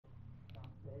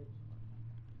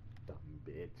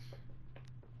bitch.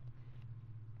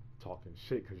 Talking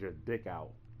shit because your dick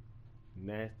out.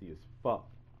 Nasty as fuck.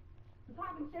 You're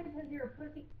talking shit because you're a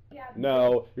pussy.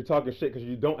 No, you're talking shit because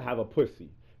you don't have a pussy.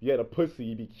 If you had a pussy,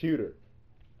 you'd be cuter.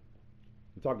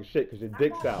 You're talking shit because your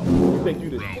dick's out. You think you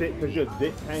the shit because your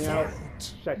dick hang out?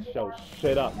 Shut your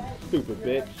shit up, stupid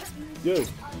bitch. You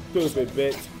stupid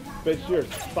bitch. Bitch, you're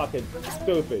fucking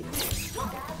stupid.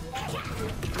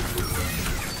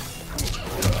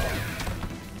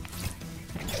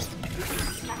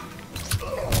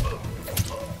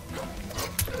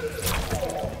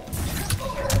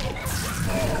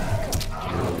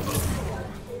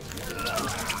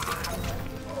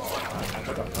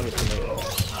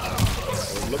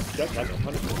 Look, that's like a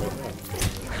punishment right now.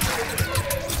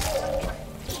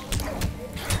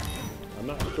 I'm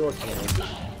not sure, Karen.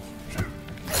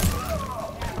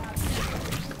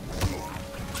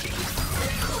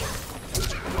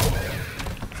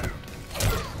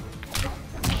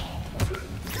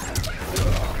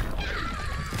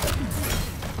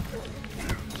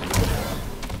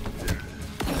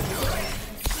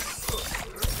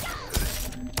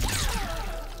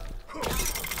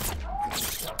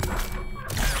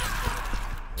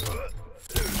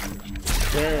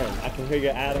 Karen, I can hear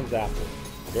your Adam's apple.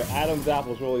 Your Adam's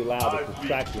apple's really loud. It's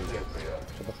distracting.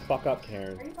 Shut the fuck up,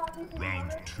 Karen.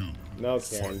 Round 2. No,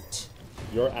 Karen.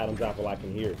 Your Adam's apple I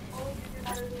can hear.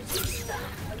 I'm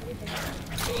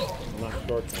not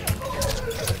sure, Karen.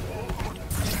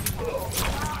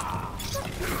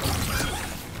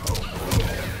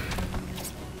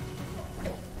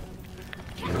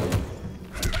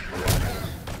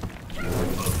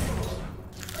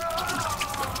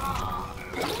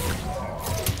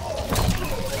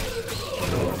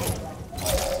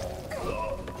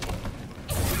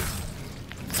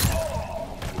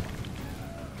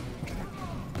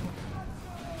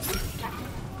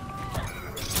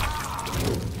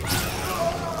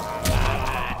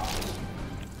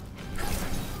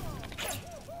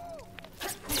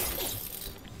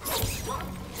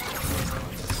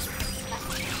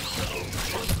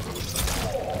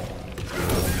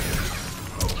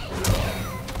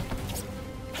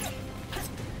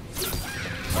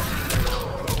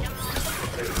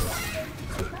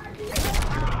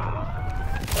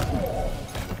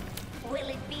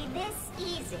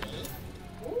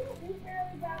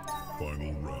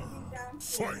 Final round.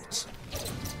 Fight!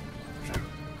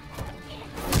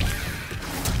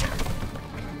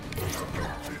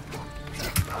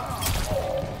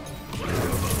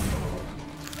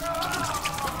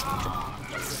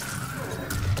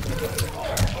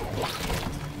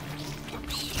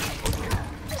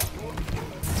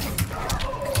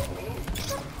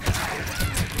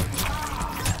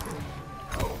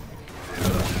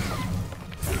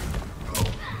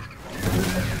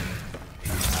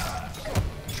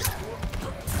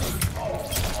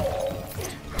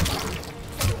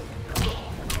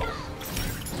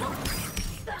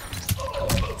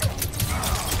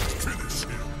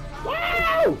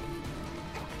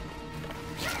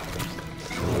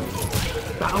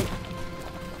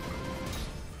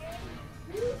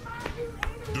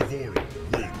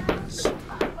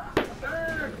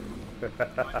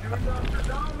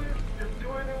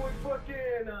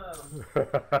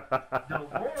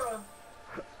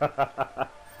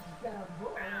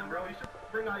 Damn, bro, you should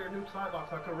bring out your new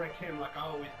sidebox. I could wreck him like I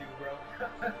always do, bro.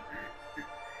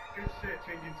 Good shit,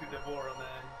 changing to Devora,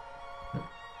 man.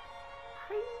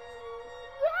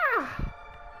 Yeah.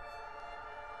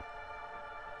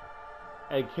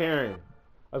 Hey, Karen,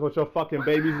 that's what your fucking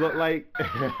babies look like?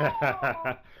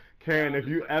 Karen, if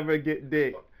you ever get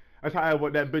dick, that's how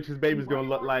what that bitch's baby's gonna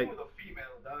look like. With a female,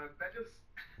 dog. That just...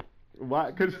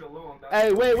 What? Cause, alone,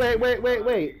 hey,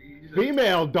 wait.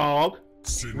 Female dog?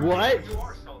 What?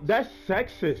 That's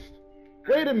sexist.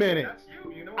 Wait a minute.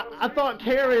 I thought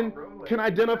Karen can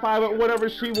identify with whatever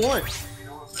she wants.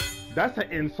 That's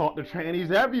an insult to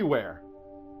trannies everywhere.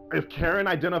 If Karen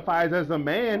identifies as a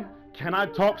man, can I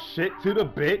talk shit to the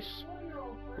bitch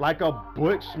like a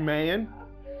butch man?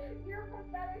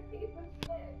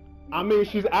 I mean,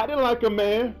 she's acting like a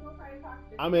man.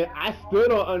 I mean, I still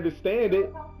don't understand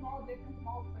it.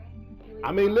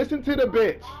 I mean, listen to the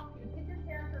bitch.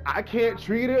 I can't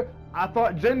treat her. I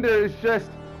thought gender is just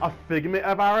a figment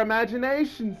of our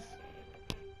imaginations.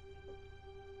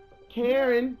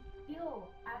 Karen. Still,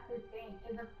 at this game,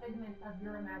 is a figment of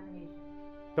your imagination.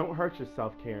 Don't hurt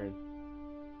yourself, Karen.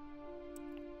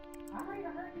 I'm ready to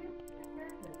hurt you.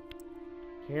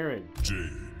 Karen.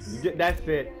 That's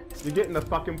it. You're getting the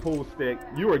fucking pool stick.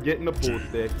 You are getting the pool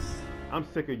stick. I'm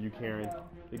sick of you, Karen.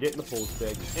 You're getting the pool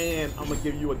stick. And I'm gonna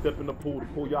give you a dip in the pool to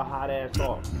pull your hot ass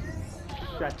off.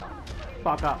 Shut the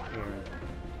fuck up, Karen.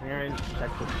 Karen,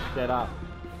 shut the shit up.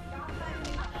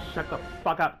 Shut the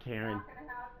fuck up, Karen.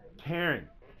 Karen,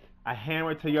 a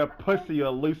hammer to your pussy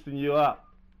will loosen you up.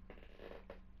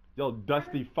 Yo,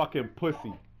 dusty fucking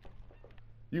pussy.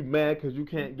 You mad cause you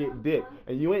can't get dick.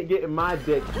 And you ain't getting my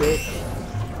dick, bitch.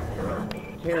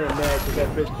 Karen mad cause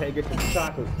that bitch can't get some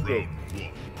chocolate stick.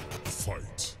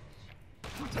 Fight.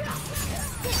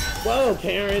 Whoa,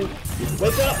 Karen.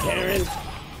 Wake up, Karen.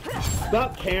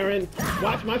 Stop, Karen.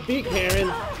 Watch my feet,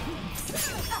 Karen.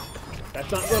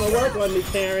 That's not gonna work on me,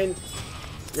 Karen.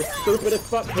 You're stupid as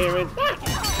fuck, Karen.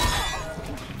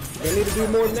 You need to do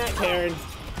more than that, Karen.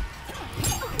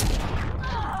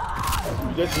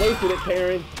 You just wasted it,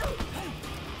 Karen.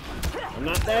 I'm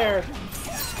not there.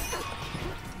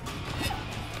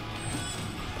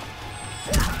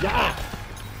 Yeah.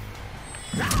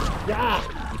 Yeah.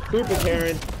 Stupid,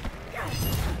 Karen.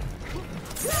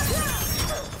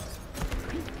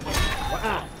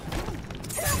 Wow.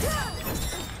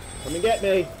 Come and get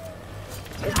me.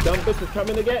 This dumb bitch is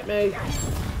coming to get me.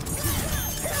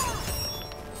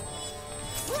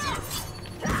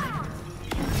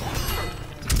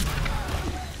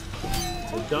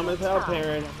 You're dumb as hell,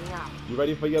 Karen. You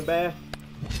ready for your bath?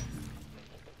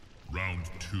 Round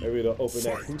 2. Maybe to open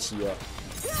that coochie up.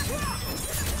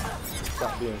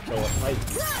 Stop being so uptight.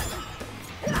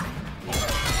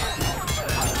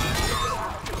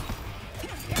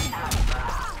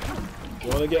 You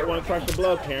wanna get one crush of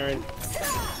blood, Karen?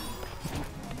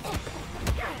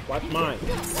 Watch mine.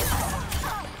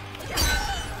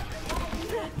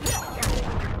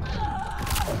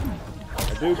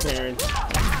 I do, Karen.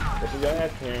 Look at your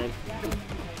ass, Karen.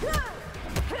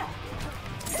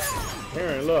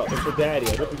 Karen, look, it's your daddy. I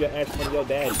whipped your ass from your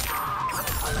daddy.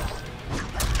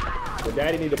 Your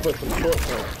daddy need to put some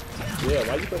shorts on. Yeah,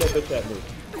 why you throw that bitch at me?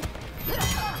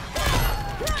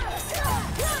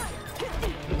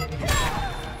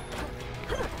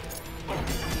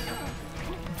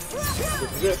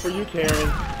 This is it for you, Karen.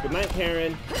 Good night,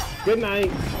 Karen. Good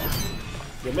night.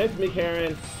 You missed me,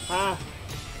 Karen. Ha.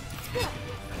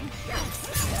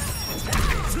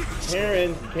 Karen,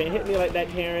 you can't hit me like that,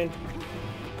 Karen.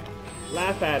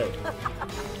 Laugh at her.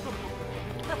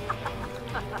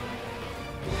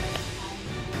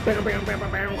 Bam, bam, bam,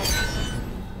 bam, bam.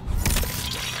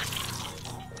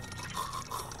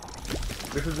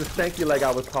 This is the stanky leg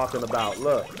I was talking about.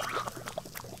 Look.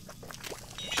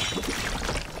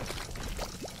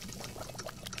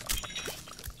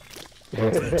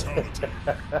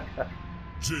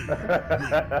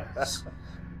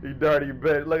 You dirty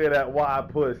bitch. Look at that wide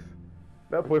puss.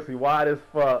 That pussy wide as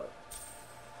fuck.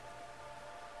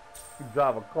 You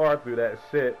drive a car through that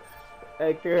shit.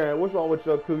 Hey Karen, what's wrong with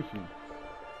your coochie?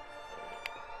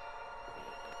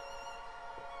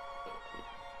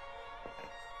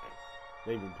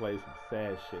 They even play some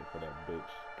sad shit for that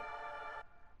bitch.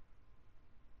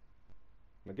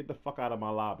 Now get the fuck out of my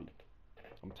lobby.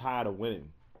 I'm tired of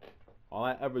winning. All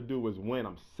I ever do is win.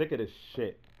 I'm sick of this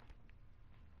shit.